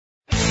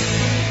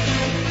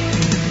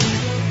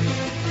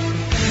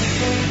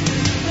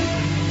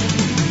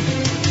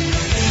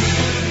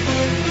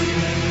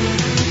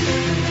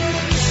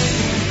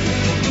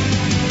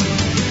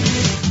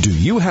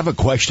have a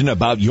question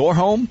about your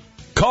home?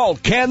 Call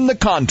Ken the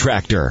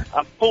Contractor.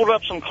 I pulled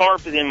up some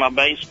carpet in my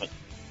basement,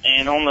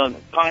 and on the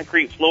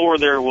concrete floor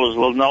there was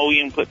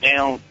linoleum put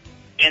down,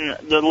 and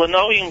the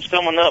linoleum's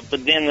coming up,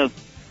 but then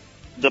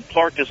the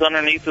part that's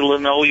underneath the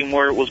linoleum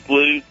where it was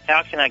glued,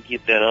 how can I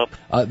get that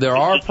up? There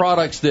are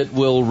products that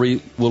will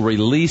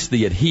release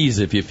the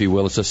adhesive, if you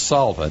will. It's a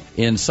solvent.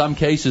 In some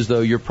cases,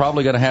 though, you're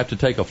probably going to have to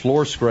take a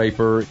floor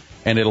scraper,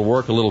 and it'll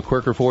work a little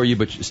quicker for you,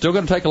 but you're still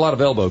going to take a lot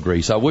of elbow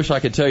grease. I wish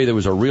I could tell you there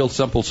was a real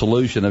simple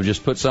solution of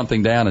just put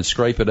something down and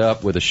scrape it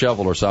up with a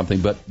shovel or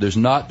something, but there's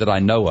not that I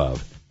know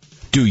of.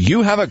 Do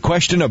you have a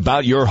question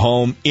about your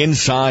home,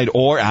 inside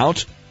or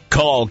out?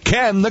 Call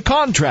Ken the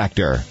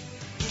Contractor.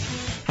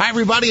 Hi,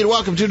 everybody, and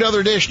welcome to another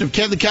edition of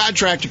Ken the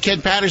Contractor.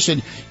 Ken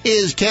Patterson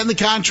is Ken the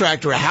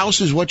Contractor. A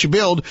house is what you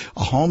build.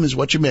 A home is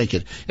what you make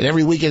it. And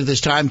every weekend at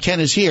this time,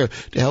 Ken is here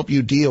to help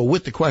you deal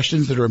with the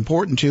questions that are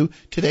important to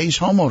today's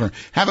homeowner.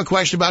 Have a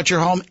question about your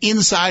home,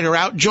 inside or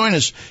out? Join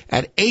us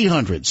at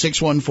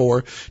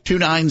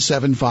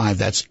 800-614-2975.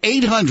 That's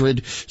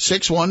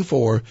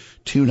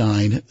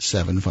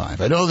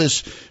 800-614-2975. I know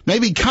this may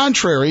be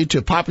contrary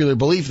to popular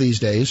belief these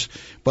days,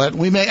 but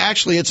we may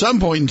actually at some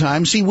point in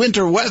time see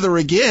winter weather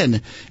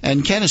again.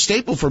 And Ken, a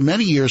staple for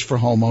many years for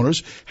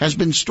homeowners has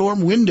been storm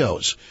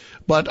windows.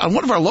 But on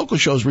one of our local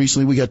shows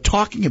recently, we got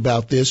talking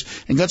about this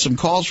and got some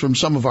calls from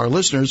some of our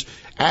listeners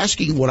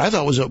asking what I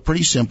thought was a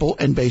pretty simple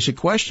and basic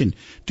question.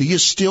 Do you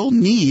still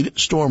need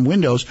storm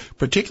windows,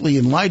 particularly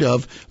in light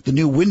of the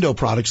new window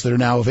products that are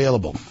now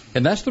available?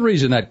 And that's the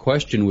reason that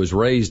question was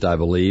raised, I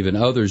believe, and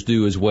others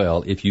do as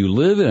well. If you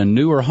live in a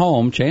newer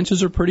home,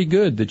 chances are pretty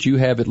good that you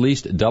have at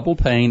least double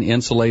pane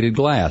insulated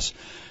glass.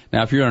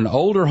 Now, if you're in an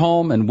older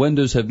home and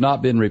windows have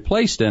not been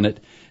replaced in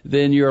it,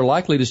 then you're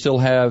likely to still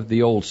have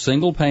the old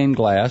single pane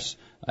glass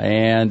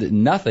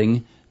and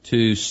nothing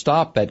to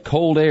stop that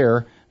cold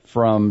air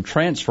from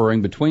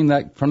transferring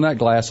from that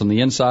glass on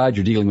the inside.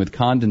 You're dealing with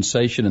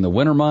condensation in the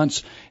winter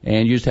months,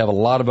 and you just have a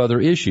lot of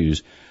other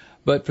issues.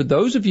 But for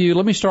those of you,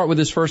 let me start with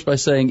this first by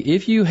saying,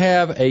 if you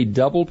have a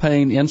double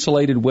pane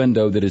insulated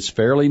window that is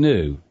fairly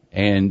new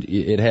and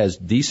it has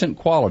decent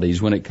qualities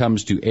when it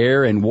comes to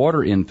air and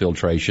water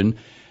infiltration,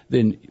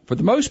 then for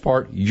the most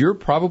part, you're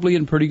probably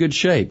in pretty good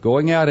shape.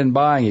 Going out and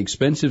buying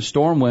expensive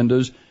storm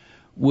windows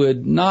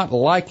would not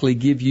likely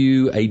give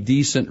you a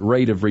decent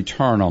rate of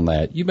return on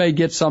that. You may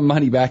get some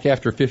money back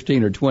after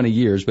 15 or 20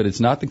 years, but it's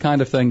not the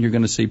kind of thing you're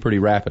going to see pretty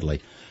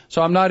rapidly.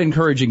 So I'm not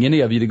encouraging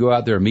any of you to go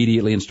out there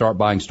immediately and start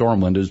buying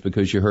storm windows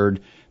because you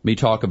heard me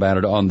talk about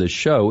it on this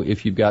show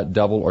if you've got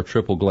double or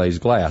triple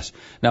glazed glass.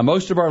 Now,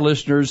 most of our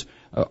listeners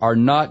are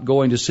not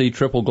going to see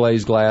triple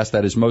glazed glass.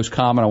 That is most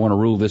common. I want to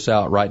rule this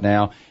out right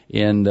now.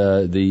 In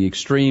the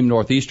extreme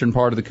northeastern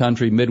part of the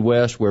country,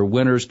 Midwest, where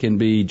winters can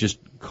be just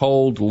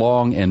cold,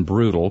 long, and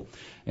brutal.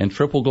 And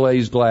triple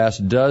glazed glass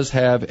does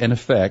have an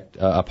effect,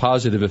 a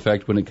positive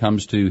effect when it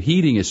comes to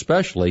heating,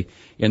 especially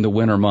in the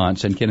winter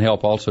months, and can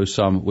help also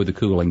some with the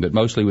cooling, but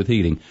mostly with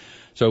heating.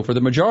 So for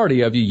the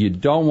majority of you, you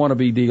don't want to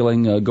be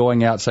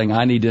going out saying,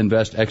 I need to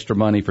invest extra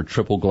money for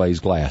triple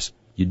glazed glass.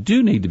 You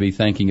do need to be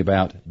thinking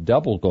about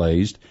double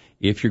glazed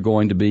if you're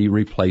going to be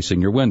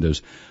replacing your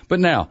windows. But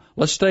now,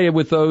 let's stay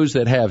with those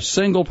that have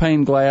single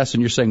pane glass,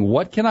 and you're saying,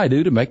 what can I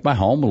do to make my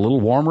home a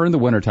little warmer in the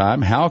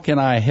wintertime? How can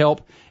I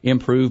help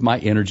improve my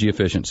energy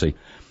efficiency?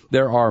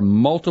 There are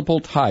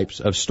multiple types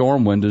of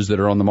storm windows that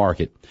are on the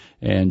market.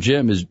 And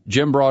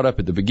Jim brought up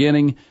at the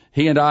beginning,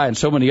 he and I and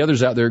so many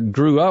others out there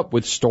grew up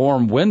with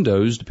storm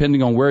windows,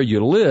 depending on where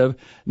you live,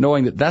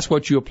 knowing that that's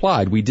what you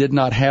applied. We did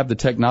not have the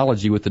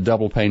technology with the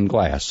double pane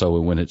glass.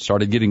 So when it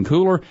started getting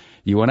cooler,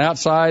 you went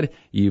outside,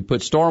 you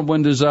put storm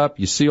windows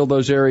up, you sealed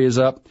those areas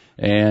up,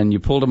 and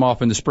you pulled them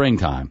off in the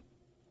springtime.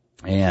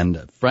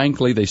 And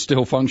frankly, they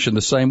still function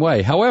the same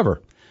way.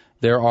 However,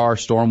 there are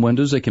storm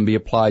windows that can be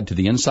applied to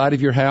the inside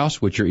of your house,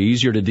 which are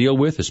easier to deal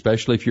with,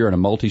 especially if you're in a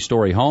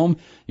multi-story home.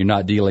 You're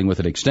not dealing with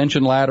an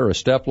extension ladder, a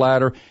step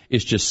ladder.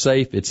 It's just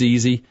safe, it's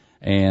easy,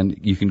 and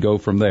you can go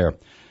from there.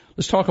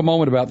 Let's talk a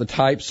moment about the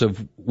types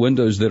of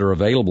windows that are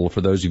available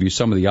for those of you,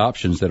 some of the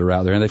options that are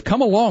out there. And they've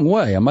come a long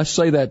way, I must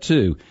say that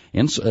too.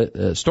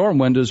 Storm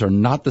windows are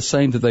not the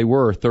same that they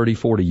were 30,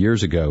 40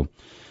 years ago.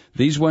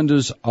 These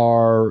windows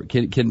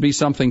can be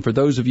something for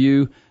those of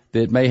you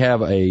that may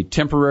have a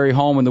temporary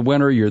home in the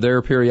winter, you're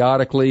there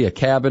periodically, a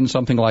cabin,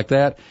 something like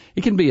that.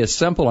 It can be as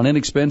simple and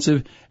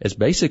inexpensive as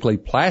basically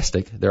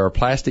plastic. There are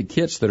plastic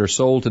kits that are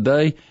sold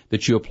today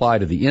that you apply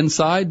to the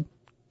inside.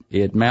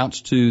 It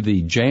mounts to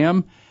the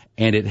jamb,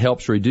 and it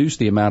helps reduce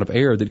the amount of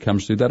air that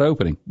comes through that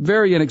opening.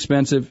 Very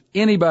inexpensive.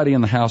 Anybody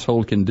in the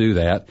household can do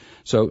that,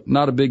 so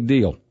not a big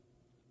deal.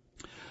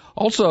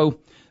 Also,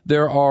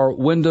 there are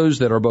windows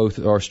that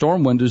are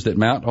storm windows that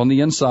mount on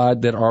the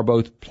inside that are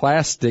both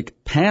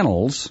plastic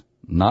panels,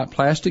 not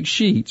plastic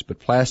sheets, but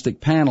plastic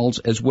panels,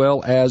 as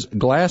well as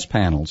glass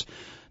panels.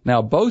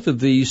 Now, both of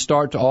these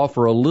start to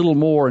offer a little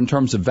more in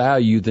terms of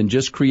value than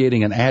just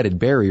creating an added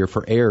barrier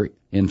for air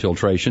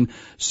infiltration.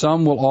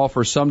 Some will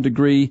offer some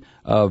degree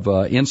of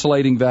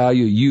insulating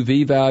value.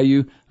 UV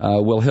value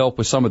will help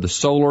with some of the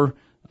solar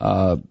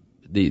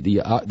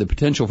the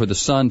potential for the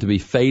sun to be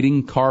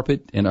fading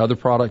carpet and other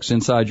products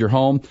inside your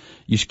home,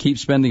 you should keep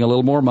spending a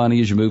little more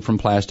money as you move from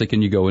plastic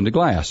and you go into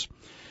glass.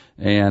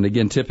 And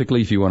again,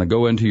 typically, if you want to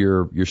go into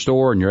your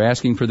store and you're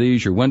asking for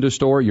these, your window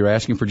store, you're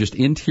asking for just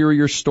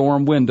interior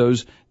storm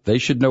windows, they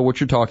should know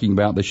what you're talking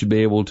about. They should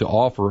be able to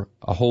offer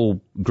a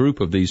whole group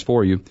of these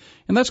for you.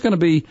 And that's going to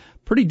be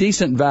pretty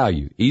decent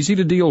value, easy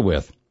to deal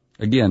with.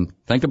 Again,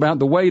 think about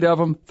the weight of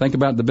them. Think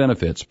about the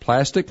benefits.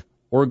 Plastic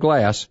or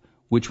glass,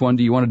 which one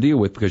do you want to deal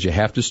with? Because you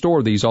have to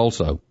store these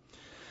also.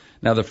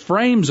 Now, the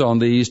frames on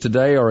these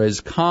today are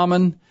as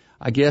common,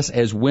 I guess,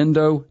 as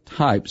window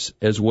types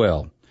as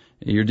well.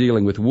 You're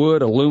dealing with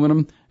wood,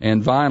 aluminum,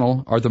 and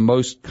vinyl are the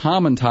most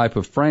common type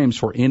of frames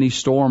for any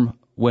storm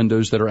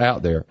windows that are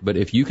out there. But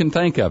if you can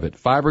think of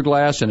it,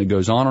 fiberglass, and it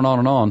goes on and on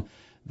and on,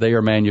 they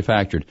are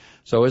manufactured.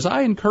 So as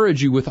I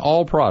encourage you with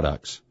all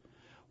products,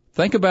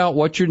 think about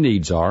what your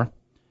needs are.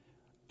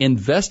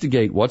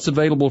 Investigate what's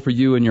available for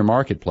you in your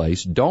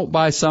marketplace. Don't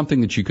buy something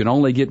that you can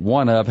only get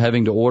one of,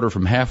 having to order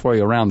from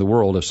halfway around the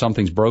world if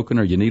something's broken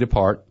or you need a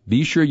part.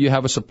 Be sure you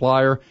have a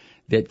supplier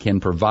that can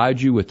provide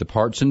you with the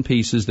parts and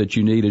pieces that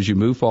you need as you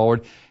move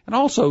forward. And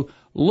also,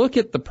 look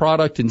at the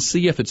product and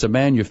see if it's a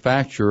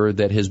manufacturer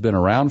that has been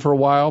around for a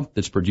while,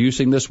 that's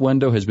producing this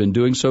window, has been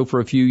doing so for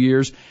a few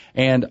years,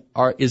 and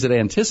is it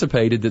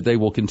anticipated that they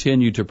will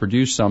continue to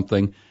produce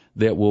something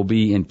that will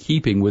be in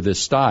keeping with this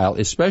style,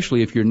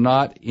 especially if you're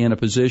not in a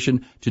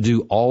position to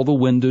do all the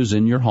windows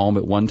in your home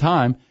at one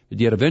time, but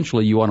yet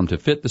eventually you want them to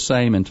fit the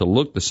same and to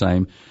look the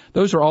same.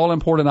 Those are all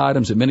important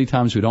items that many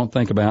times we don't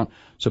think about,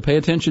 so pay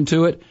attention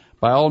to it.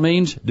 By all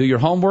means, do your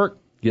homework,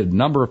 get a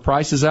number of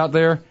prices out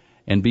there,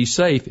 and be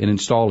safe in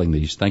installing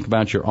these. Think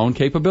about your own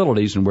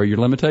capabilities and where your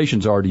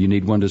limitations are. Do you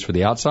need windows for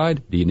the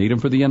outside? Do you need them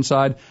for the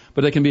inside?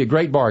 But they can be a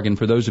great bargain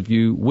for those of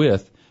you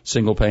with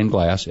single-pane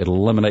glass. It'll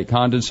eliminate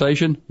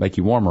condensation, make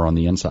you warmer on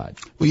the inside.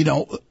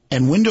 Well,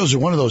 and windows are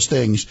one of those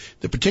things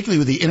that, particularly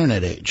with the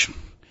Internet age,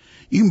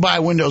 you can buy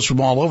windows from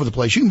all over the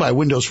place. You can buy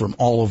windows from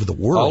all over the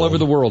world. All over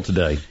the world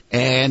today.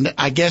 And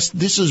I guess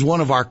this is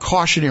one of our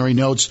cautionary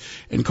notes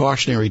and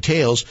cautionary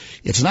tales.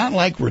 It's not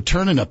like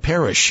returning a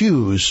pair of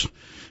shoes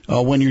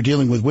when you're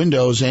dealing with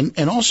windows,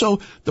 and also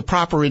the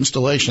proper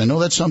installation. I know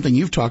that's something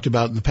you've talked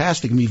about in the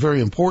past that can be very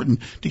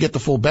important to get the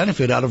full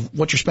benefit out of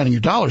what you're spending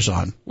your dollars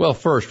on. Well,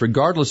 first,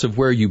 regardless of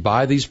where you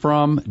buy these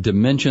from,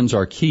 dimensions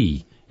are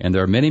key. And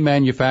there are many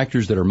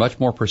manufacturers that are much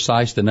more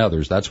precise than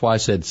others. That's why I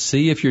said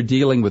see if you're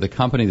dealing with a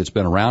company that's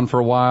been around for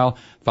a while.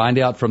 Find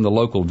out from the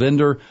local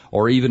vendor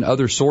or even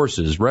other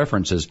sources,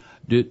 references.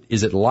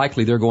 Is it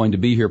likely they're going to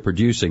be here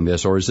producing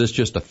this, or is this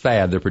just a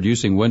fad? They're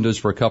producing windows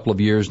for a couple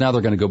of years. Now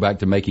they're going to go back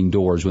to making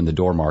doors when the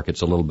door market's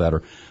a little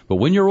better. But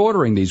when you're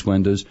ordering these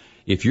windows,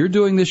 if you're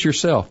doing this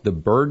yourself, the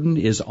burden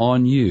is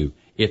on you.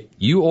 If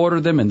you order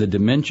them and the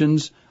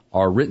dimensions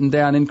are written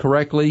down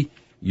incorrectly,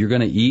 you're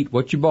going to eat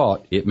what you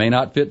bought. It may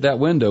not fit that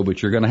window,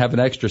 but you're going to have an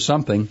extra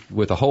something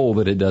with a hole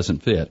that it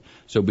doesn't fit.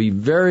 So be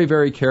very,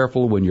 very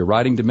careful when you're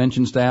writing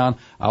dimensions down.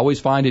 I always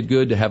find it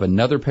good to have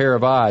another pair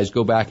of eyes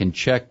go back and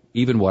check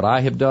even what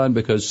I have done,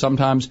 because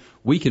sometimes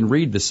we can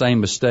read the same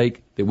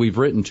mistake that we've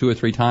written 2 or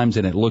 3 times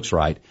and it looks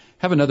right.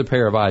 Have another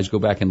pair of eyes go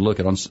back and look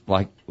at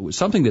like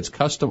something that's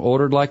custom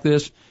ordered like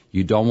this.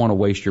 You don't want to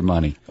waste your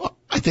money. Well,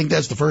 I think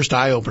that's the first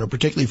eye opener,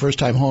 particularly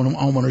first-time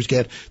homeowners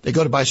get. They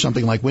go to buy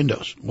something like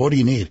windows. What do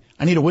you need?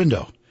 I need a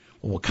window.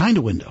 Well, what kind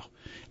of window?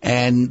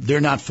 And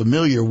they're not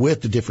familiar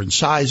with the different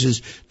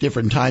sizes,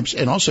 different types,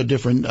 and also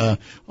different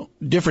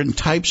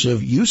types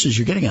of uses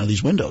you're getting out of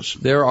these windows.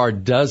 There are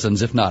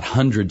dozens, if not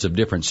hundreds, of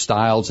different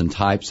styles and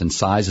types and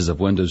sizes of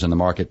windows in the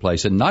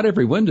marketplace, and not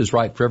every window is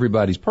right for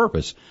everybody's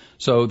purpose.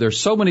 So there's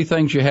so many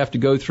things you have to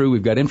go through.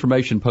 We've got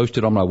information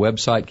posted on my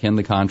website,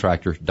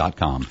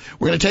 KenTheContractor.com.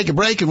 We're going to take a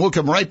break, and we'll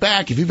come right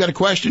back. If you've got a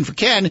question for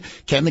Ken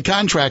the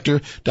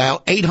Contractor, dial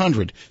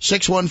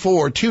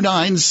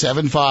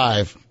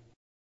 800-614-2975.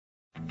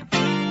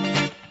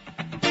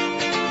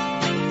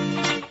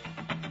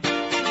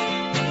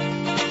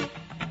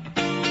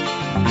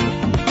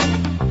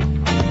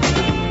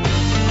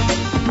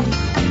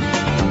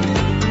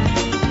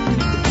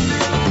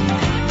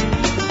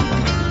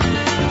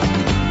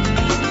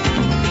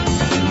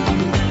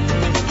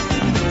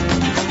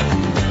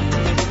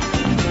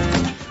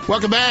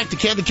 Welcome back to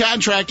Ken the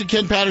Contractor.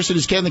 Ken Patterson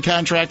is Ken the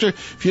Contractor.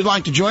 If you'd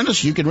like to join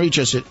us, you can reach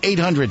us at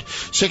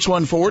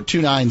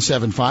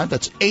 800-614-2975.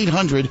 That's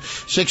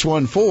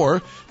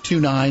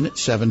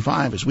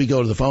 800-614-2975. As we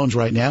go to the phones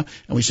right now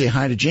and we say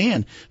hi to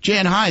Jan.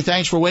 Jan, hi.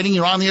 Thanks for waiting.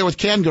 You're on the air with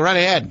Ken. Go right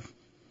ahead.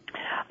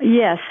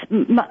 Yes.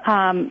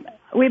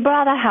 We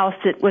bought a house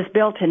that was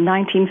built in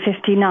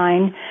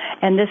 1959,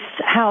 and this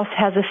house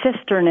has a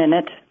cistern in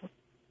it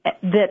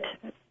that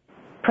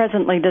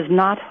presently does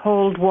not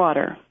hold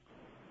water.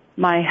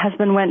 My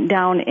husband went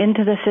down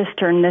into the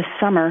cistern this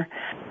summer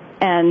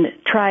and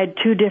tried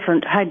 2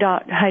 different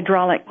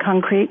hydraulic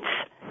concretes.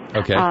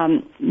 Okay.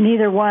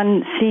 Neither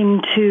one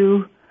seemed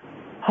to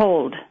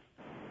hold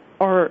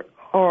or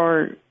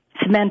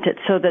cement it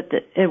so that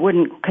it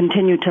wouldn't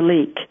continue to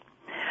leak.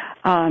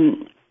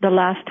 The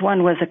last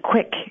one was a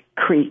quick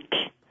creak.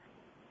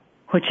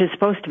 which is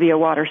supposed to be a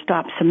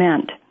water-stop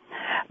cement.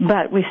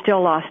 But we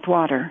still lost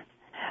water.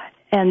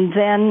 And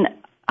then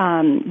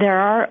there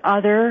are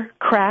other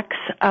cracks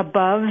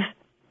above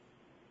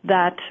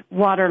that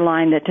water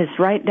line that is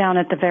right down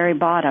at the very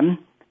bottom.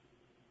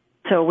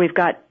 So we've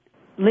got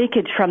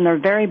leakage from the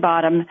very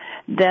bottom.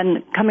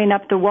 Then coming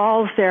up the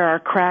walls, there are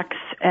cracks,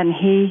 and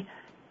he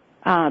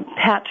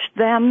patched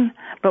them,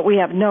 but we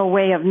have no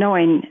way of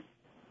knowing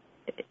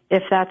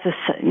if that's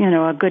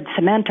a good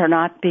cement or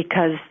not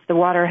because the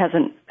water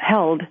hasn't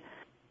held.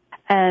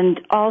 And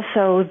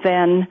also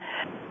then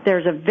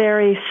there's a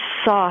very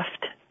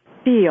soft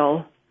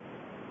feel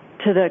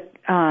to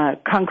the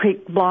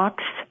concrete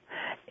blocks.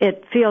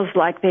 It feels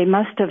like they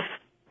must have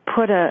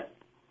put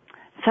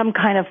some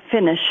kind of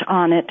finish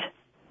on it,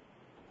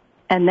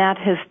 and that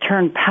has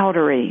turned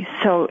powdery.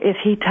 So if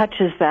he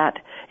touches that,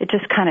 it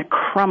just kind of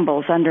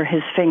crumbles under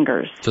his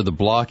fingers. So the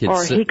block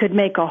or he could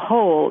make a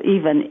hole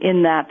even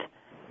in that,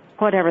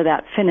 whatever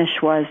that finish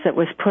was that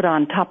was put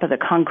on top of the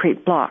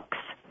concrete blocks.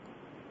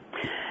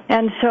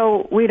 And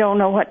so we don't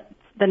know what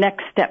the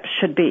next step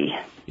should be.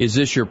 Is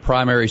this your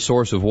primary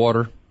source of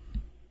water?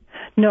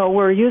 No,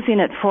 we're using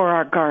it for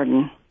our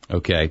garden.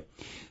 Okay.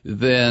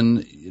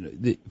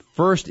 Then,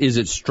 first, is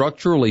it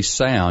structurally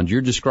sound?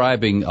 You're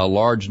describing a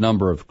large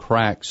number of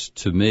cracks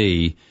to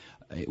me.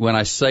 When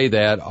I say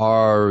that,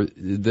 are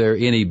there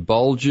any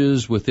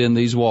bulges within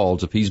these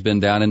walls? If he's been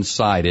down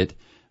inside it,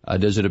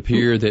 does it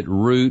appear that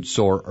roots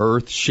or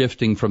earth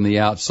shifting from the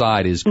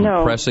outside is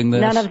compressing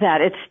this? No, none of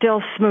that. It's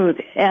still smooth,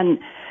 and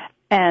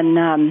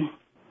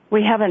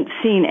we haven't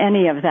seen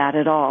any of that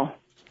at all.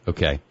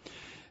 Okay.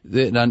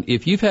 Now,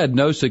 if you've had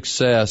no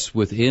success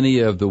with any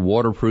of the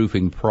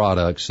waterproofing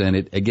products, and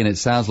it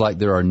sounds like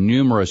there are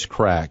numerous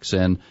cracks,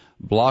 and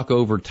block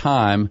over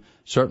time,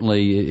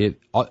 certainly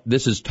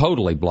this is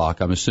totally block,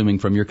 I'm assuming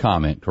from your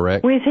comment,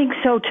 correct? We think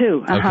so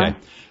too. Okay.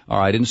 All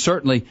right. And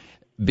certainly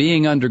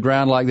being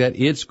underground like that,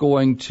 it's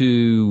going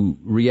to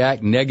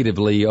react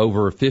negatively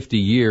over 50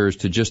 years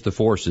to just the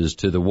forces,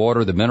 to the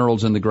water, the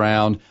minerals in the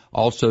ground,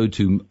 also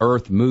to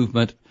earth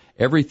movement.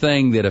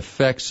 Everything that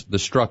affects the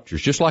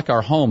structures, just like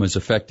our home is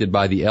affected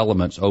by the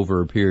elements over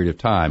a period of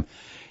time.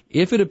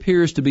 If it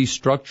appears to be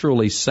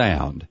structurally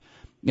sound,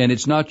 and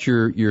it's not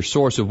your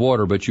source of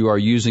water, but you are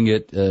using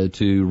it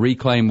to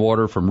reclaim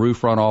water from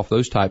roof runoff,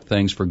 those type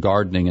things for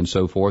gardening and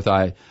so forth,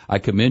 I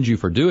commend you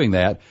for doing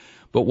that.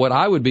 But what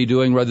I would be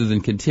doing, rather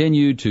than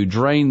continue to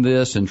drain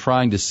this and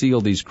trying to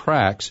seal these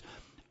cracks,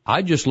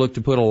 I just look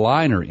to put a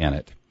liner in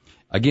it.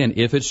 Again,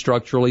 if it's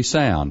structurally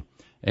sound.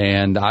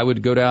 And I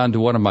would go down to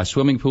one of my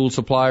swimming pool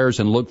suppliers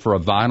and look for a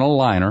vinyl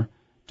liner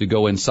to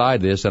go inside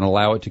this and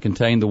allow it to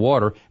contain the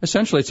water.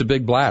 Essentially, it's a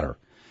big bladder.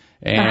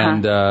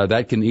 And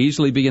that can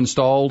easily be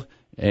installed.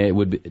 It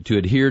would be, to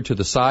adhere to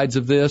the sides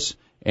of this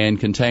and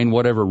contain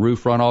whatever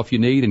roof runoff you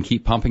need and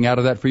keep pumping out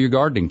of that for your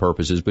gardening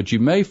purposes. But you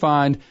may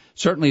find,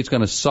 certainly it's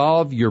going to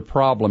solve your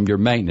problem, your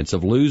maintenance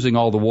of losing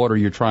all the water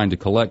you're trying to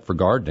collect for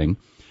gardening.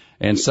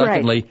 And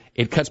secondly,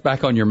 it cuts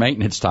back on your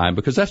maintenance time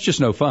because that's just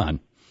no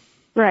fun.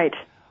 Right.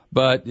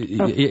 But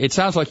it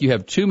sounds like you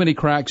have too many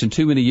cracks and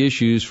too many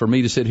issues for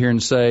me to sit here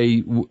and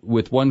say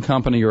with one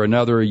company or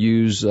another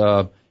use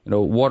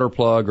water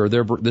plug or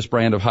this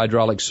brand of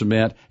hydraulic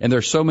cement, and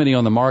there's so many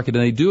on the market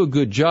and they do a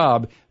good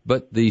job,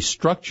 but the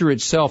structure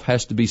itself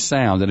has to be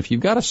sound. And if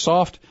you've got a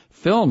soft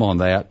film on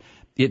that,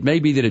 it may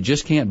be that it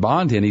just can't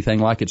bond to anything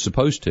like it's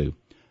supposed to.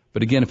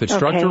 But again, if it's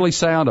structurally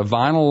sound, a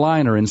vinyl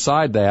liner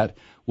inside that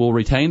will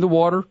retain the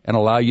water and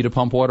allow you to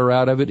pump water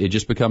out of it. It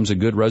just becomes a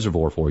good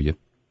reservoir for you.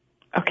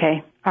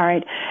 Okay. All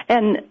right.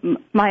 And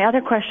my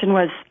other question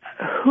was,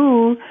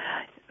 who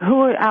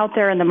out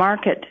there in the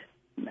market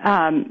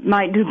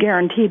might do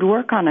guaranteed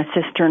work on a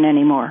cistern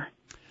anymore?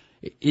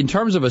 In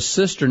terms of a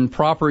cistern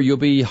proper, you'll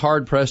be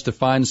hard-pressed to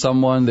find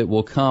someone that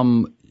will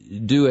come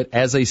do it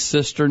as a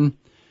cistern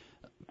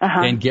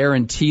and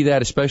guarantee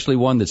that, especially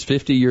one that's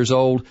 50 years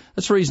old.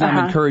 That's the reason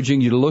I'm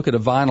encouraging you to look at a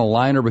vinyl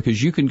liner,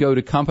 because you can go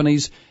to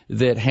companies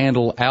that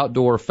handle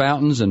outdoor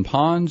fountains and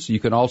ponds. You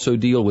can also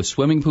deal with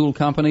swimming pool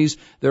companies.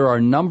 There are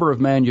a number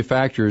of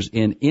manufacturers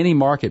in any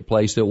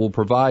marketplace that will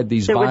provide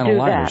these vinyl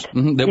liners. That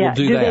will do that.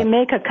 Do they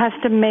make a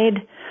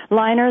custom-made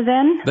liner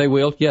then? They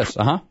will, yes.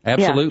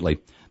 Absolutely. Yeah.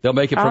 They'll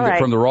make it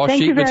from the raw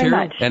sheet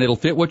material, and it'll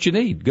fit what you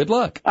need. Good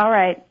luck. All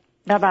right.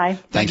 Bye-bye.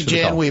 Thanks,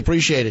 Jan. We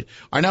appreciate it.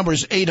 Our number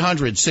is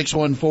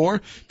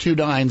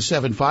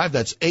 800-614-2975.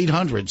 That's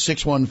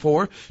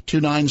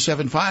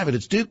 800-614-2975. And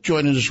it's Duke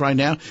joining us right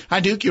now. Hi,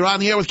 Duke. You're on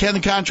the air with Ken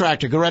the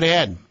Contractor. Go right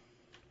ahead.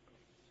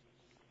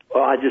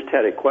 Well, I just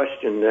had a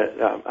question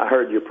that I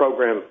heard your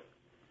program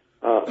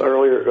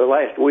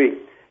last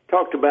week.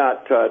 Talked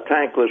about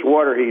tankless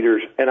water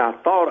heaters, and I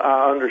thought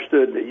I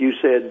understood that you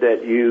said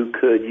that you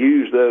could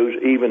use those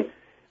even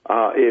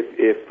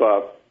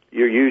if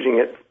you're using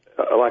it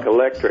like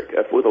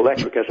with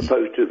electric as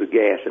opposed to the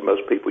gas that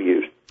most people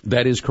use.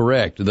 That is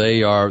correct.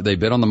 They've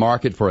been on the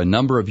market for a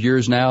number of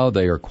years now.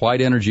 They are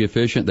quite energy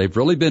efficient. They've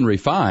really been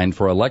refined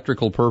for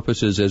electrical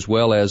purposes as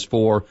well as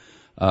for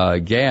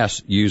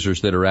gas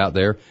users that are out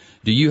there.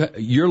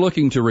 You're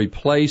looking to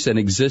replace an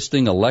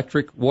existing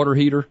electric water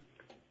heater?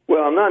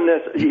 Well, not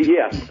necessarily.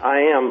 Yes, I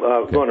am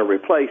going to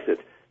replace it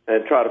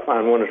and try to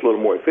find one that's a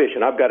little more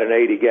efficient. I've got an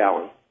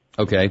 80-gallon.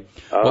 Okay.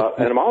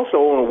 And I'm also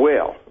on a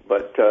well,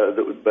 but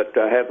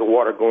I have the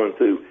water going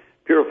through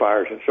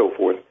purifiers and so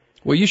forth.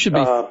 Well, you should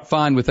be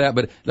fine with that,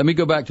 but let me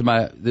go back to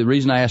the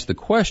reason I asked the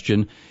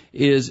question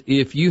is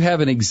if you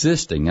have an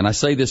existing, and I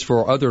say this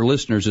for other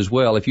listeners as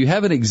well, if you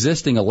have an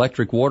existing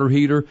electric water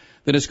heater,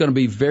 then it's going to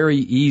be very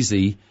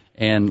easy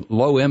and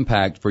low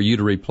impact for you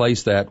to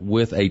replace that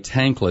with a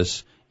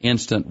tankless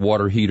instant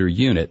water heater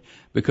unit,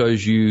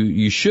 because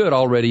you should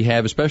already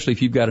have, especially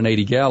if you've got an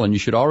 80-gallon, you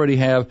should already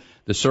have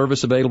the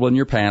service available in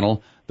your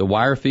panel. The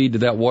wire feed to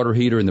that water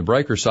heater and the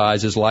breaker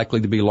size is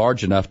likely to be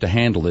large enough to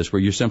handle this, where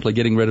you're simply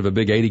getting rid of a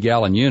big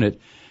 80-gallon unit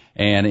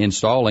and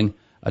installing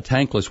a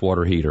tankless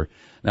water heater.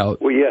 Now,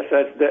 well, yes,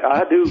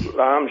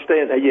 I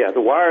understand that. Yeah,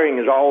 the wiring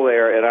is all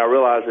there, and I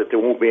realize that there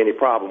won't be any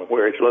problem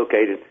where it's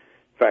located.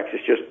 In fact,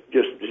 it's just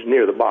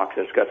near the box,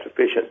 and it's got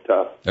sufficient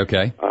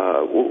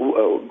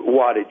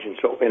wattage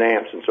and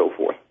amps and so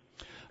forth.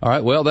 All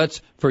right. Well,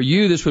 for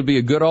you. This would be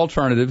a good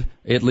alternative,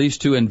 at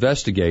least to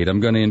investigate. I'm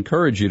going to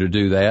encourage you to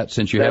do that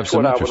since you have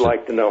some interest. That's what I would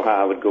like to know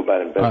how I would go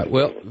about investigating. All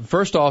right. Well,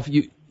 first off,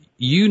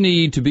 you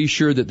need to be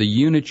sure that the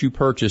unit you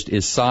purchased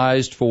is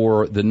sized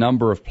for the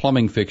number of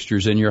plumbing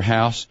fixtures in your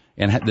house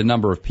and the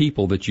number of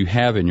people that you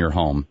have in your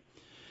home.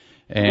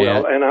 And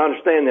I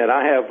understand that.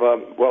 I have.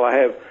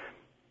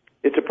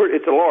 It's a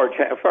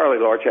fairly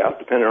large house,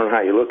 depending on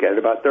how you look at it.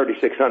 About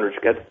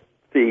 3,600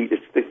 feet.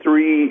 It's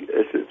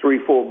three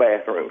full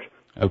bathrooms.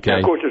 Okay. Now,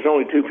 of course, there's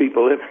only two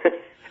people living.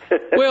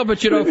 Well, but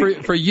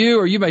for you,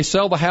 or you may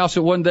sell the house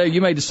at one day.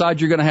 You may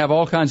decide you're going to have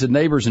all kinds of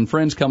neighbors and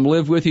friends come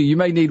live with you. You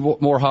may need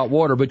more hot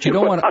water, but you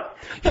don't want to.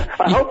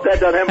 I hope that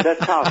doesn't happen.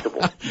 That's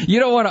possible. You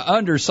don't want to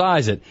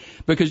undersize it,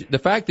 because the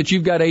fact that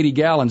you've got 80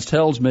 gallons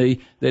tells me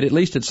that at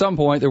least at some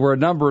point there were a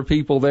number of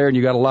people there and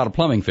you got a lot of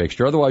plumbing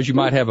fixture. Otherwise, you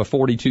might have a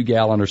 42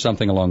 gallon or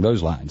something along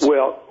those lines.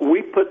 Well,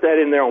 we put that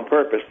in there on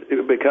purpose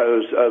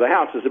because the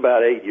house is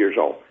about 8 years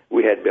old.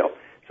 We had built.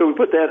 So we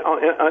put that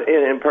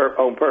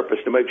on purpose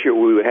to make sure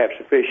we would have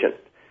sufficient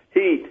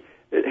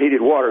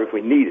heated water if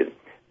we needed.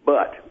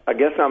 But I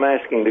guess I'm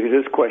asking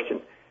this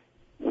question: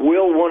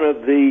 will one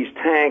of these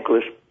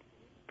tankless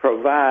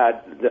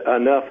provide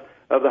enough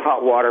of the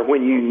hot water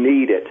when you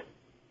need it?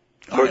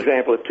 For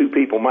example, if two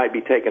people might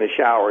be taking a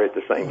shower at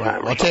the same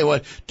time. I'll tell you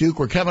what, Duke,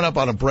 we're coming up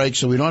on a break,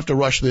 so we don't have to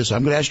rush this.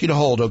 I'm going to ask you to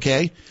hold,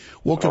 okay?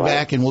 We'll come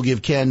back and we'll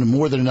give Ken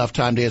more than enough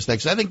time to answer that,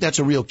 because I think that's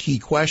a real key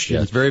question.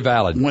 Yeah, it's very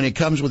valid. When it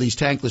comes with these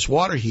tankless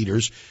water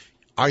heaters,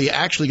 are you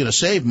actually going to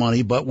save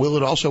money, but will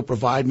it also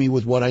provide me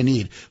with what I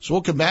need? So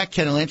we'll come back.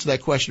 Ken will answer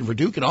that question for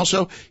Duke, and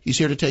also he's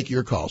here to take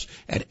your calls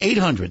at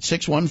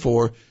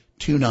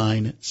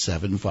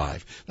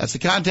 800-614-2975. That's the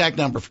contact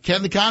number for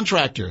Ken the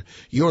Contractor.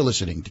 You're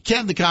listening to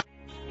Ken the Contractor.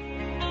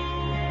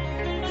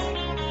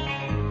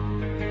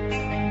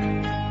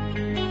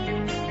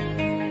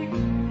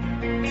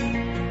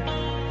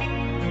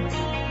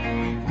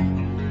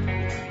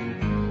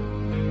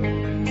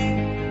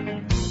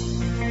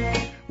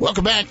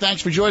 Welcome back.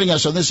 Thanks for joining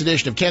us on this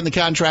edition of Ken the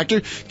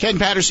Contractor. Ken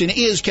Patterson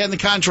is Ken the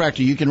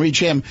Contractor. You can reach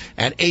him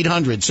at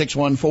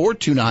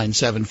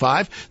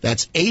 800-614-2975.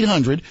 That's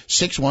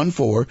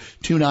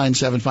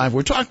 800-614-2975.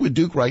 We're talking with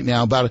Duke right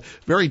now about a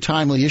very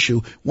timely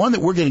issue, one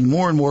that we're getting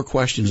more and more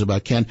questions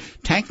about, Ken,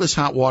 tankless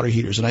hot water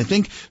heaters. And I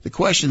think the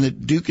question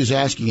that Duke is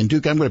asking, and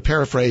Duke, I'm going to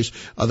paraphrase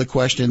the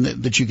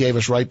question that you gave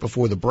us right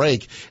before the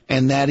break,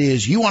 and that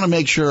is you want to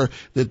make sure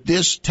that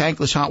this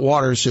tankless hot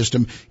water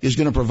system is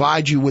going to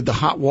provide you with the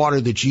hot water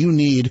that you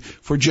need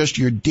for just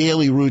your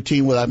daily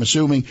routine, with, I'm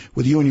assuming,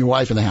 with you and your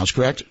wife in the house,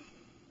 correct?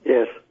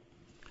 Yes.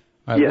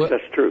 Right, yes,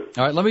 that's true.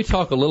 All right, let me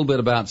talk a little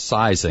bit about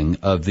sizing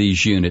of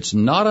these units.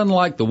 Not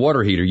unlike the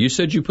water heater, you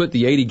said you put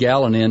the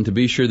 80-gallon in to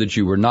be sure that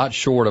you were not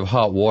short of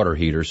hot water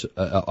heaters,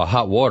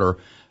 hot water,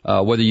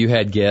 whether you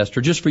had guests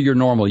or just for your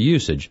normal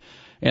usage.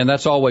 And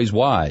that's always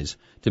wise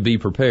to be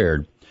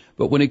prepared.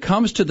 But when it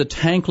comes to the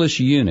tankless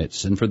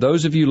units, and for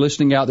those of you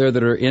listening out there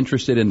that are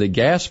interested in the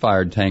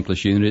gas-fired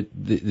tankless unit,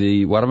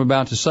 what I'm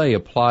about to say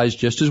applies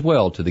just as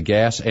well to the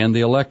gas and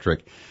the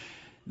electric.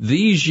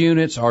 These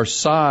units are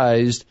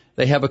sized,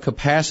 they have a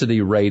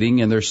capacity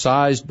rating, and they're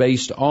sized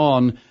based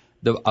on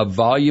a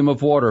volume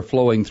of water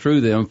flowing through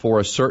them for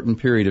a certain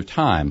period of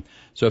time.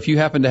 So if you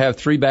happen to have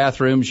 3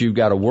 bathrooms, you've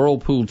got a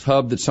whirlpool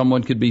tub that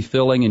someone could be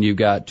filling, and you've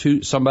got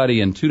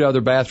somebody in 2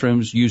 other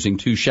bathrooms using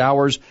 2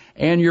 showers,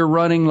 and you're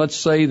running, let's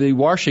say, the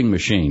washing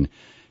machine.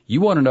 You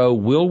want to know,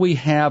 will we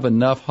have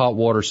enough hot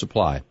water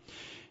supply?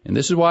 And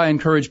this is why I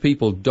encourage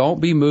people,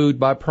 don't be moved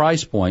by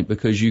price point,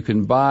 because you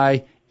can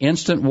buy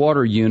instant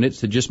water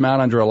units that just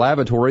mount under a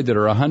lavatory that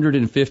are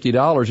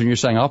 $150, and you're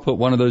saying, I'll put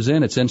one of those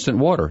in, it's instant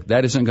water.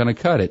 That isn't going to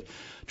cut it.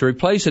 To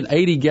replace an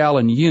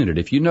 80-gallon unit,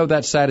 if you know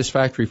that's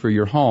satisfactory for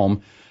your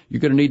home,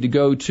 you're going to need to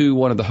go to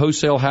one of the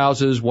wholesale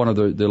houses, one of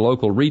the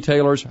local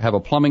retailers, have a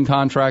plumbing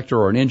contractor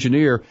or an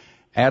engineer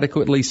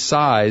adequately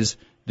size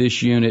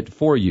this unit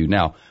for you.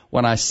 Now,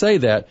 when I say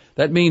that,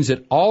 that means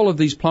that all of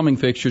these plumbing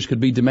fixtures could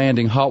be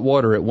demanding hot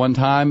water at one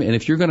time, and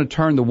if you're going to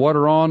turn the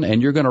water on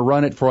and you're going to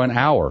run it for an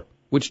hour,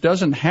 which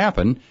doesn't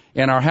happen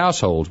in our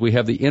households, we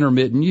have the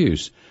intermittent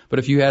use. But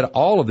if you had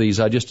all of these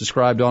I just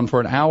described on for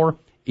an hour,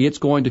 it's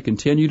going to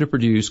continue to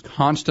produce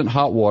constant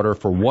hot water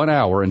for 1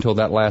 hour until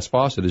that last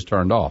faucet is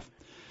turned off.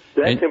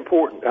 That's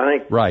important. I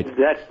think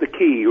that's the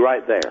key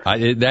right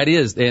there. That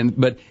is,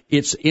 but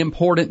it's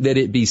important that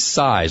it be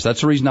sized.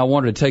 That's the reason I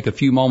wanted to take a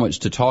few moments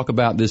to talk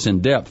about this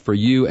in depth for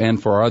you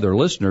and for our other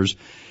listeners,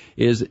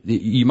 is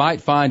you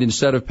might find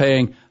instead of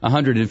paying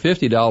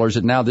 $150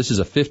 that now this is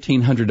a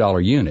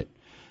 $1,500 unit.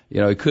 You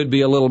know, it could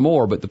be a little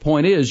more, but the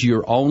point is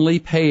you're only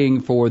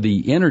paying for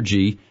the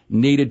energy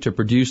needed to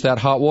produce that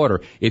hot water.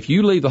 If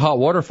you leave the hot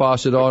water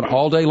faucet on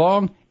all day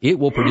long, it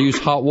will produce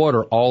hot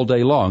water all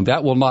day long.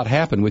 That will not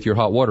happen with your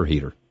hot water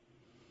heater.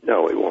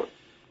 No, it won't.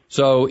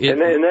 So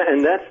and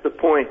that's the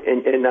point,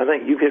 and I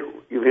think you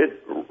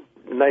hit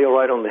the nail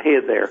right on the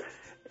head there.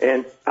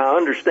 And I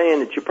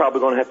understand that you're probably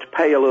going to have to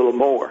pay a little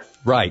more.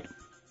 Right.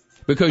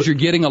 Because you're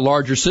getting a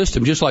larger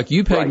system, just like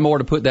you paid more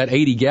to put that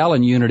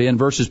 80-gallon unit in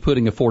versus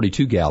putting a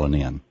 42-gallon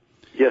in.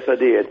 Yes, I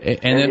did.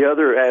 And then, the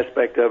other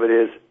aspect of it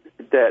is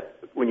that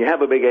when you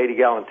have a big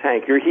 80-gallon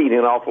tank, you're heating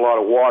an awful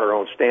lot of water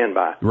on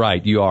standby.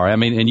 Right, you are. I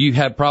mean, and you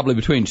have probably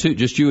between two,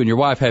 just you and your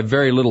wife have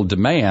very little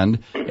demand,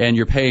 and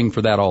you're paying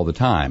for that all the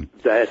time.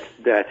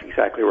 That's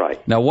exactly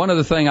right. Now, one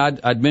other thing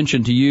I'd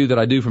mentioned to you that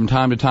I do from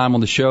time to time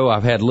on the show,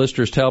 I've had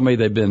listeners tell me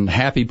they've been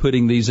happy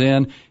putting these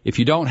in. If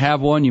you don't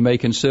have one, you may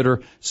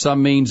consider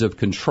some means of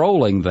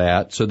controlling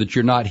that so that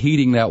you're not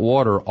heating that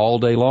water all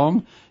day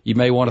long. You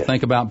may want to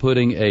think about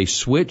putting a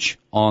switch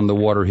on the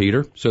water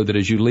heater so that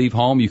as you leave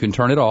home, you can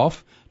turn it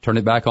off. Turn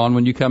it back on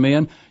when you come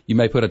in. You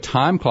may put a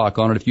time clock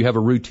on it if you have a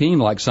routine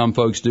like some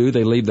folks do.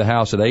 They leave the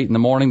house at 8 in the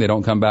morning. They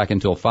don't come back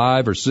until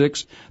 5 or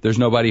 6. There's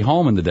nobody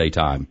home in the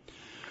daytime.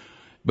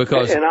 And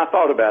I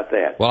thought about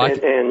that. Well,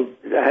 and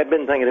I had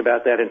been thinking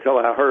about that until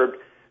I heard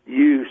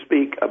you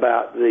speak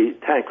about the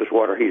tankless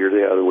water heater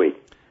the other week.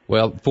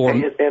 Well,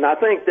 and I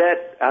think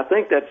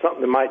that's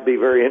something that might be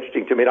very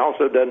interesting to me. It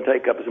also doesn't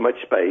take up as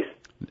much space.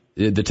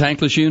 The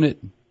tankless unit?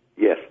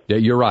 Yes. Yeah,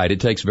 you're right. It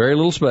takes very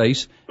little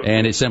space,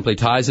 and it simply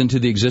ties into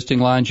the existing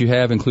lines you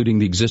have, including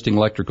the existing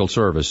electrical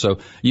service. So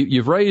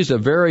you've raised a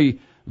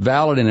very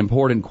valid and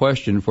important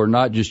question for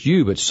not just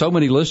you, but so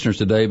many listeners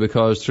today,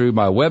 because through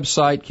my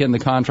website,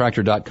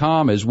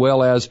 kenthecontractor.com, as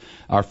well as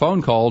our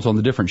phone calls on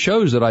the different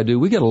shows that I do,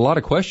 we get a lot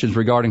of questions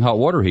regarding hot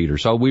water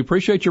heaters. So we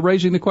appreciate you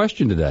raising the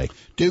question today.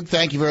 Duke,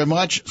 thank you very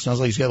much. Sounds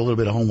like he's got a little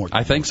bit of homework.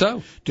 I think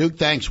so. Duke,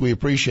 thanks. We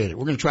appreciate it.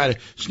 We're going to try to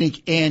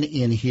sneak Ann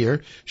in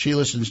here. She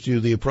listens to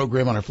the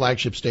program on our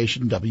flagship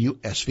station,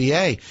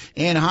 WSVA.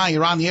 Ann, hi.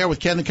 You're on the air with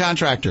Ken the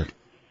Contractor.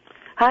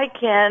 Hi,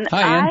 Ken.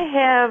 Hi, Ann. I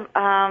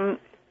have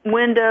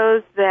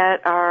windows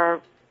that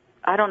are,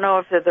 I don't know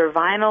if they're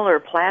vinyl or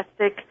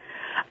plastic,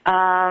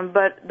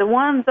 but the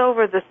ones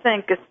over the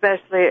sink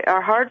especially are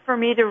hard for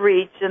me to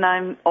reach, and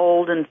I'm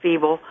old and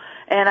feeble,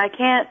 and I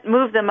can't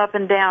move them up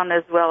and down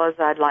as well as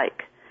I'd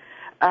like.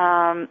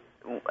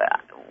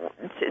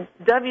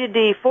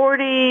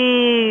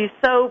 WD-40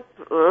 soap,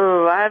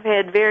 I've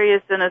had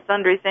various and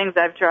sundry things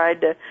I've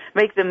tried to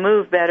make them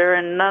move better,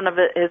 and none of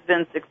it has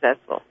been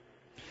successful.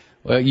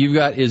 Well,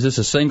 is this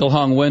a single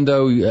hung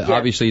window? Yes.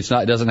 Obviously it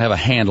doesn't have a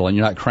handle, and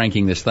you're not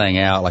cranking this thing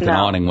out like an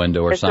awning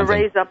window or something. It's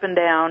a raise up and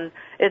down.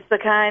 It's the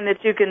kind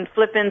that you can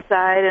flip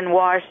inside and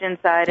wash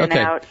inside and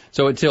out.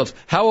 So it tilts.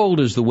 How old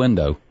is the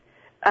window?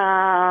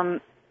 The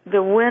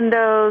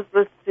windows,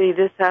 let's see,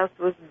 this house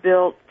was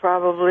built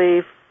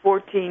probably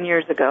 14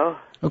 years ago.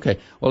 Okay.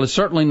 Well, it's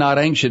certainly not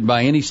ancient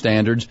by any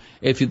standards.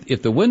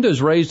 If the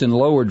window's raised and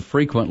lowered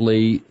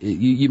frequently,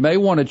 you may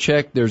want to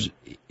check.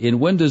 In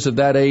windows of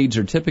that age,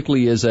 there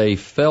typically is a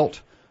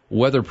felt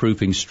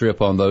weatherproofing strip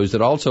on those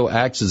that also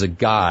acts as a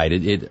guide.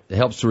 It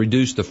helps to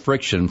reduce the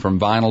friction from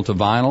vinyl to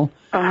vinyl.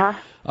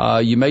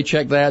 You may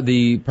check that.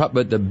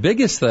 But the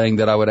biggest thing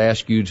that I would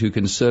ask you to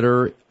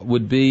consider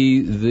would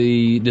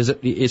be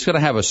it's going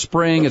to have a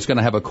spring, it's going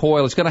to have a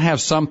coil, it's going to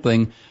have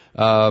something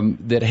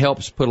that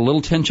helps put a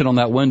little tension on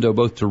that window,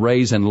 both to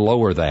raise and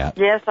lower that.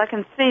 Yes, I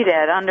can see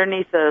that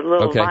underneath a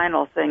little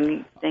vinyl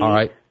thing. All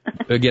right.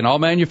 Again, all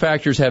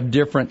manufacturers have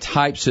different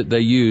types that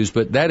they use,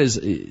 but that is,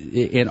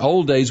 in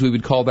old days, we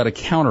would call that a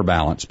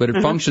counterbalance, but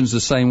it functions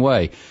the same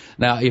way.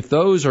 Now, if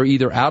those are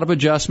either out of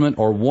adjustment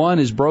or one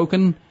is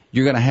broken,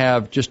 you're going to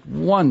have just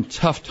one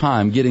tough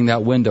time getting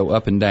that window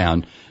up and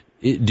down.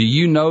 Do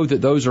you know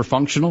that those are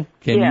functional?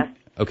 Yes.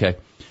 Okay.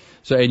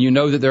 So, and you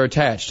know that they're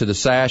attached to the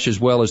sash as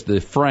well as the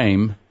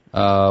frame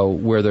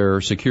where they're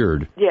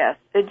secured? Yes.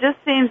 It just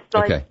seems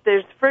like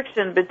there's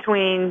friction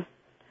between,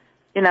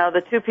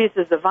 the two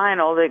pieces of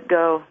vinyl that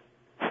go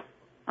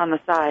on the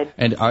side.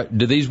 And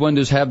do these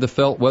windows have the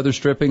felt weather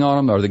stripping on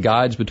them, or the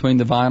guides between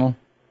the vinyl?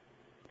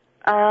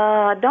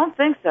 I don't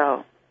think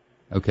so.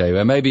 Okay,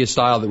 well, maybe a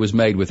style that was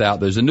made without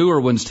those. The newer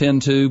ones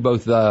tend to,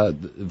 both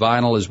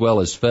vinyl as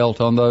well as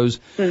felt on those.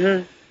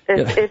 Mm-hmm.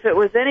 If it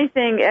was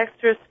anything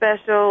extra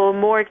special,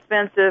 more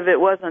expensive, it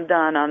wasn't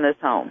done on this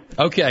home.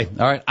 Okay,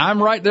 all right.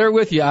 I'm right there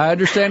with you. I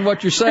understand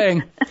what you're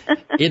saying.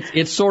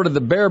 It's sort of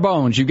the bare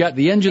bones. You've got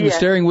the engine, the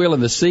steering wheel,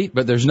 and the seat,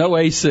 but there's no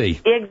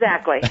AC.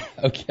 Exactly.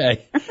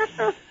 Okay.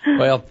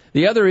 Well,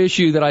 the other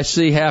issue that I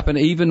see happen,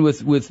 even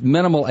with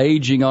minimal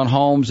aging on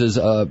homes, is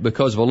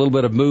because of a little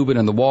bit of movement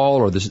in the wall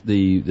or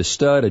the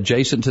stud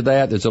adjacent to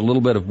that. There's a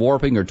little bit of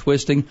warping or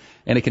twisting,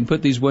 and it can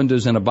put these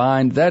windows in a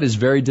bind. That is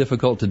very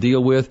difficult to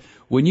deal with.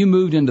 When you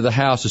moved into the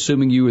house,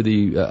 assuming you were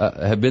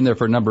have been there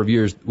for a number of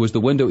years, was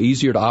the window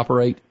easier to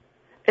operate?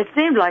 It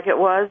seemed like it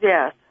was,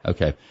 yes.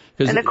 Okay.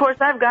 And, of course,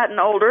 I've gotten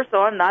older,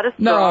 so I'm not as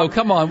strong. No,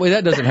 come on. Well,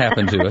 that doesn't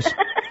happen to us.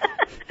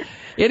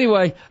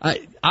 Anyway,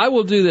 I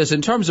will do this.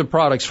 In terms of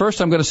products,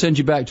 first I'm going to send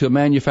you back to a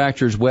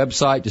manufacturer's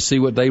website to see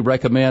what they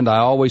recommend. I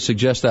always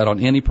suggest that on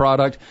any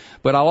product.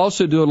 But I'll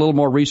also do a little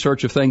more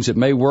research of things that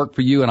may work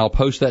for you, and I'll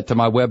post that to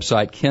my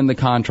website,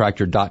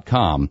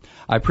 kenthecontractor.com.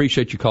 I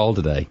appreciate your call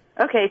today.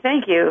 Okay,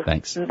 thank you.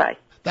 Thanks. Bye.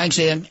 Thanks,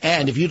 Ann.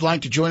 And if you'd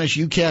like to join us,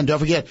 you can. Don't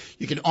forget,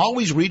 you can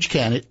always reach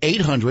Ken at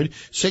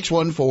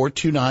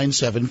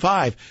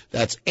 800-614-2975.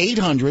 That's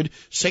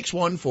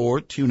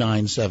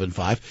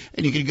 800-614-2975.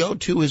 And you can go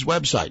to his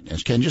website.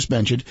 As Ken just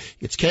mentioned,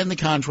 it's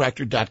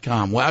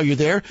kenthecontractor.com. While you're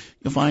there,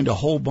 you'll find a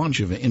whole bunch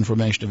of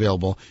information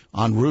available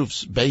on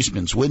roofs,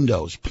 basements,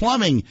 windows,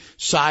 plumbing,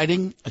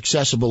 siding,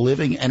 accessible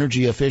living,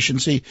 energy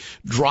efficiency,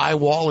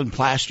 drywall and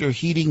plaster,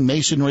 heating,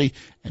 masonry,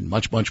 and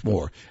much, much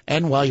more.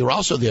 And while you're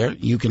also there,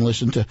 you can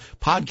listen to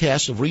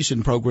podcasts of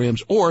recent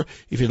programs, or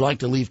if you'd like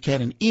to leave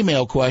Ken an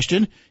email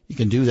question, you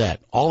can do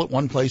that all at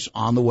one place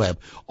on the web,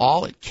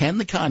 all at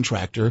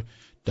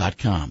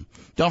kenthecontractor.com.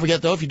 Don't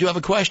forget, though, if you do have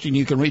a question,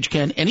 you can reach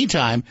Ken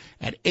anytime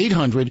at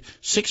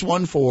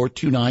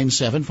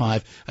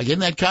 800-614-2975. Again,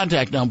 that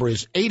contact number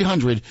is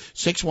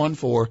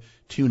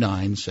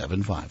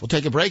 800-614-2975. We'll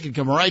take a break and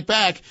come right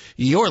back.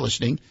 You're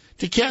listening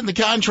to Ken the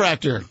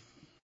Contractor.